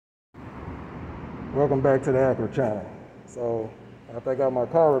Welcome back to the Acro channel. So after I got my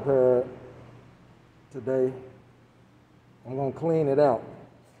car repaired today, I'm gonna clean it out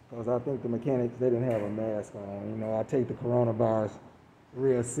because I think the mechanics, they didn't have a mask on. You know, I take the coronavirus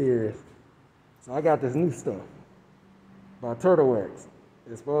real serious. So I got this new stuff by Turtle Wax.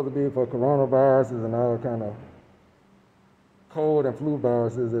 It's supposed to be for coronaviruses and all kind of cold and flu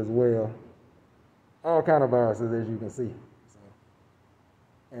viruses as well. All kind of viruses, as you can see.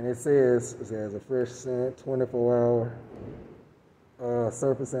 And it says a fresh scent, 24-hour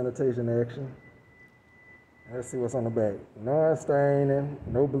surface sanitation action. Let's see what's on the back. Non-staining,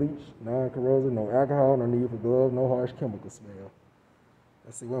 no bleach, non-corrosive, no alcohol, no need for gloves, no harsh chemical smell.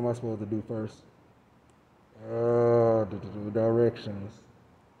 Let's see, what am I supposed to do first? Directions.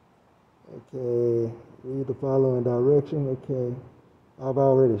 Okay, read the following direction. Okay, I've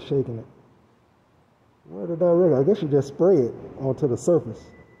already shaken it. What the direction? I guess you just spray it onto the surface.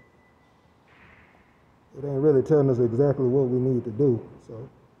 It ain't really telling us exactly what we need to do, so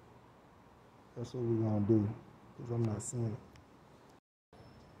that's what we're gonna do, because I'm not seeing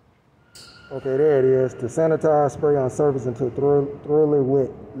it. Okay, there it is. To sanitize, spray on surface until thoroughly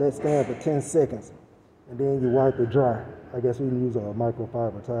wet. Let stand for 10 seconds, and then you wipe it dry. I guess we use a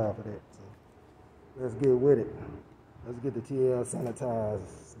microfiber towel for that. So let's get with it. Let's get the TL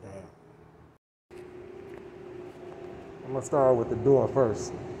sanitized down. I'm gonna start with the door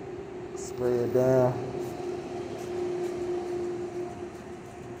first. Spray it down.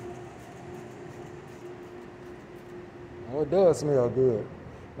 Oh, it does smell good.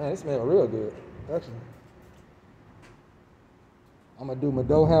 Man, it smells real good, actually. I'm gonna do my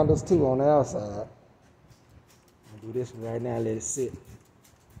door handles too on the outside. I'm gonna do this right now, let it sit.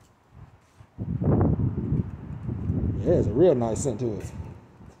 Yeah, it's a real nice scent to it.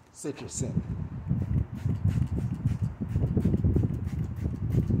 Citrus scent.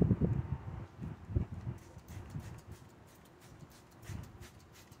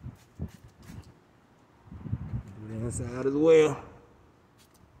 Inside as well.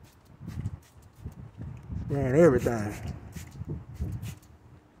 Spraying everything.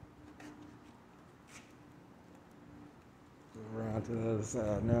 Go around to the other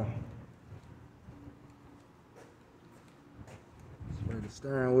side now. Spray the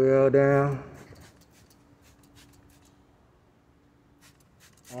steering wheel down.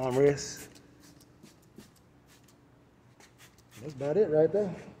 Armrest. That's about it right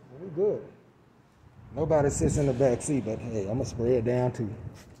there. We good. Nobody sits in the back seat, but hey, I'm gonna spray it down too.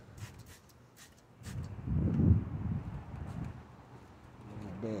 Get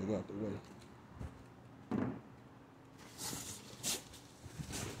my bag out the way.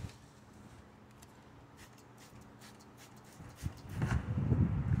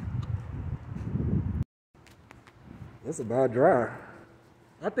 It's about dry.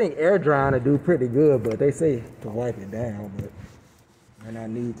 I think air drying will do pretty good, but they say to wipe it down, but might not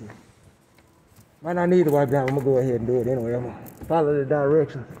need to. Might not need to wipe down. I'm gonna go ahead and do it anyway. I'm gonna follow the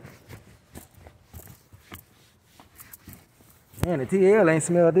directions. Man, the TL ain't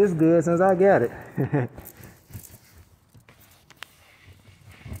smelled this good since I got it.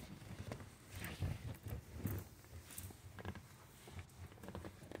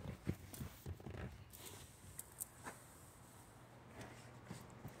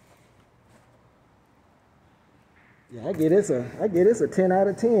 Yeah, I get this a 10 out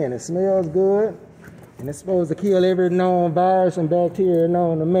of 10. It smells good, and it's supposed to kill every known virus and bacteria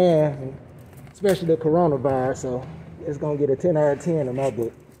known to man, especially the coronavirus. So it's gonna get a 10 out of 10 in my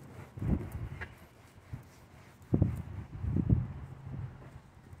book.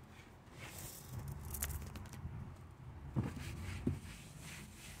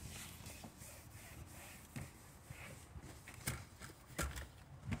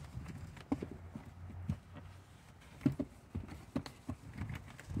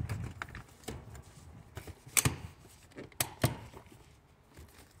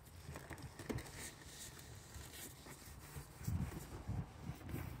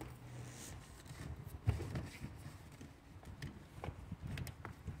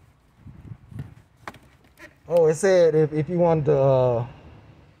 Oh, it said if you want the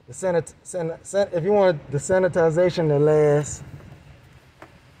if you want the sanitization to last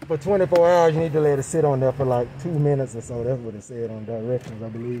for 24 hours, you need to let it sit on there for like 2 minutes or so. That's what it said on directions, I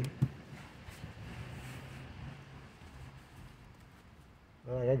believe.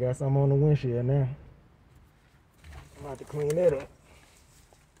 All right, I got some on the windshield now. I'm about to clean that up.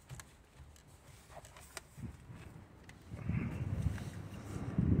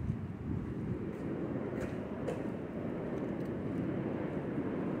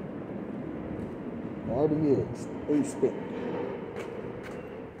 All the years, they spent.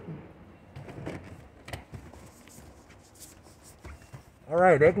 All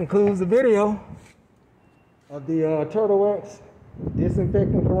right, that concludes the video of the Turtle Wax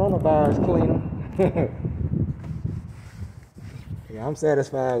Disinfectant Coronavirus Cleaner. Yeah, I'm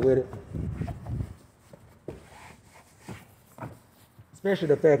satisfied with it. Especially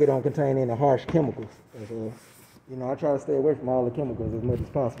the fact it don't contain any harsh chemicals. You know, I try to stay away from all the chemicals as much as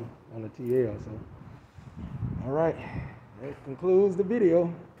possible on the TL. So, all right, that concludes the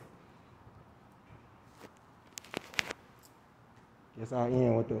video. Guess I'll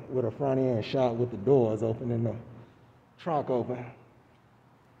end with a front end shot with the doors open and the trunk open.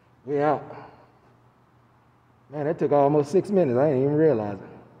 We out. Man, that took almost 6 minutes. I didn't even realize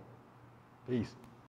it. Peace.